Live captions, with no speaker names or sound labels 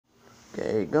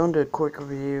Okay, going to do a quick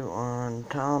review on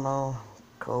Tylenol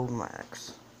Cold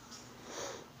Max.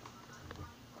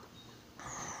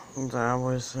 It's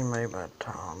obviously made by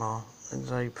Tylenol. It's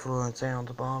 8 fluid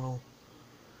ounce bottle.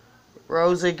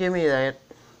 Rosie, give me that.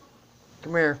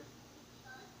 Come here.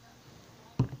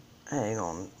 Hang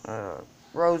on.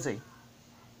 Rosie,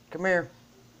 come here.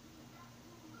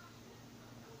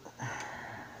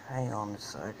 Hang on a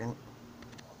second.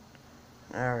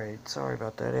 Alright, sorry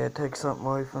about that. I had to take something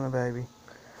away from the baby.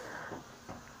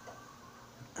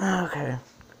 Okay.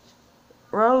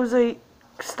 Rosie,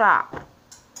 stop.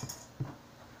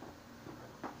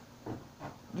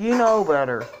 You know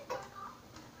better.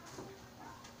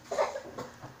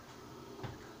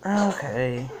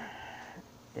 Okay.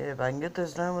 Yeah, if I can get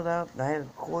this done without I had to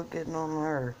quit getting on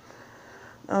her.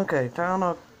 Okay,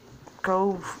 Tylenol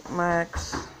Cold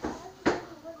Max.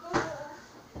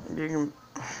 You can,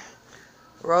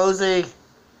 Rosie,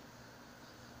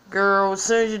 girl, as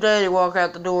soon as your daddy walk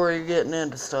out the door, you're getting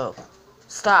into stuff.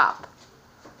 Stop.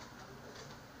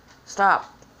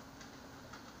 Stop.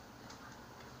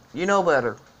 You know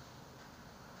better.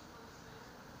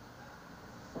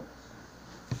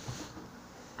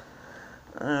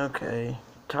 Okay,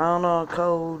 Tylenol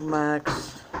Cold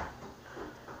Max.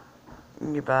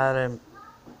 You can buy it in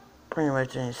pretty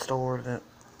much any store that,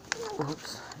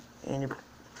 any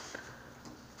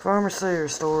pharmacy or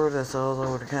store that sells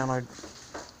over-the-counter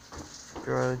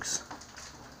drugs.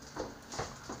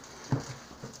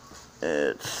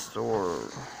 It's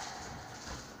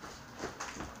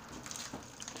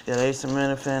got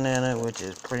acetaminophen in it, which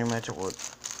is pretty much what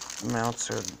amounts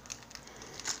to.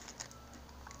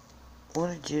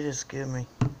 What did you just give me?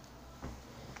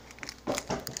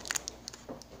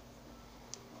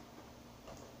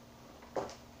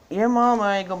 Your mama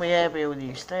ain't gonna be happy with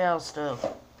you. Stay out of stuff.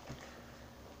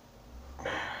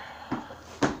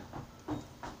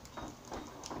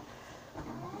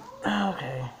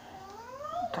 Okay.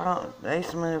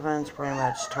 Acetaminophen's pretty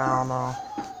much Tylenol.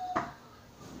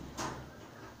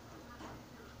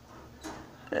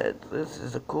 This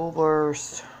is a cool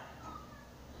burst.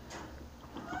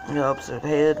 It helps with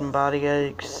head and body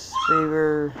aches,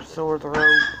 fever, sore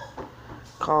throat,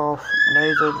 cough,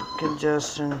 nasal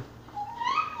congestion,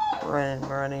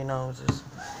 runny noses.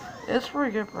 It's a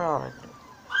pretty good product.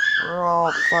 We're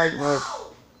all fighting with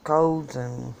colds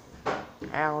and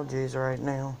allergies right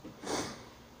now.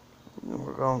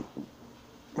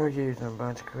 We're using a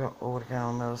bunch of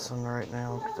over-the-counter medicine right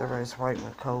now because everybody's fighting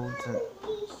with colds and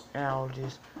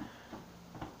allergies.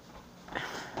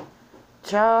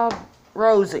 Child,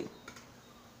 Rosie,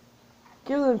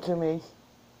 give them to me.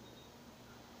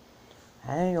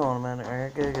 Hang on a minute,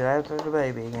 Eric. Gotta get after the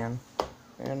baby again.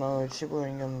 You know, she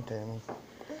wouldn't give them to me.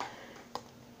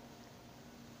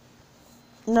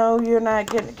 No, you're not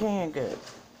getting a canned good.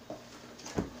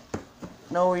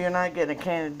 No, you're not getting a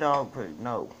can of dog food.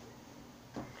 No.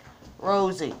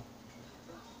 Rosie.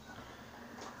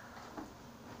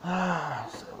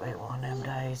 So we one of them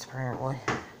days, apparently.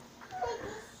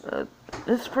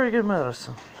 It's pretty good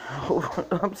medicine.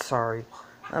 I'm sorry.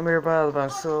 I'm here by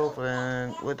myself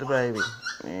and with the baby.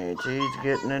 And she's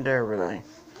getting into everything.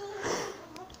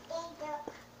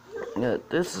 Yeah,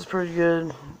 this is pretty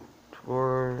good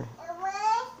for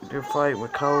your fight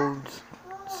with colds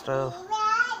and stuff.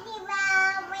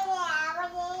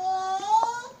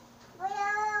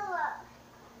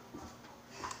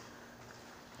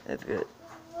 It's good.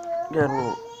 Got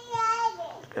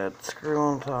a screw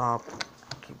on top.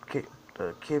 Keep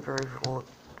the keeper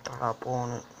top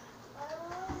on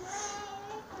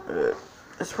it.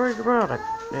 It's a pretty good product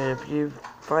if you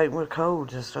fight with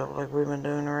colds and stuff like we've been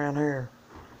doing around here.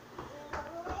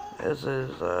 This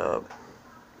is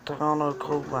Tylenol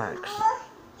Cold Max.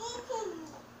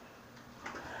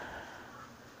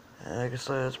 And like I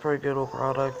said, it's a pretty good little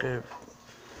product if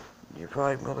you're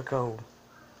fighting with a cold.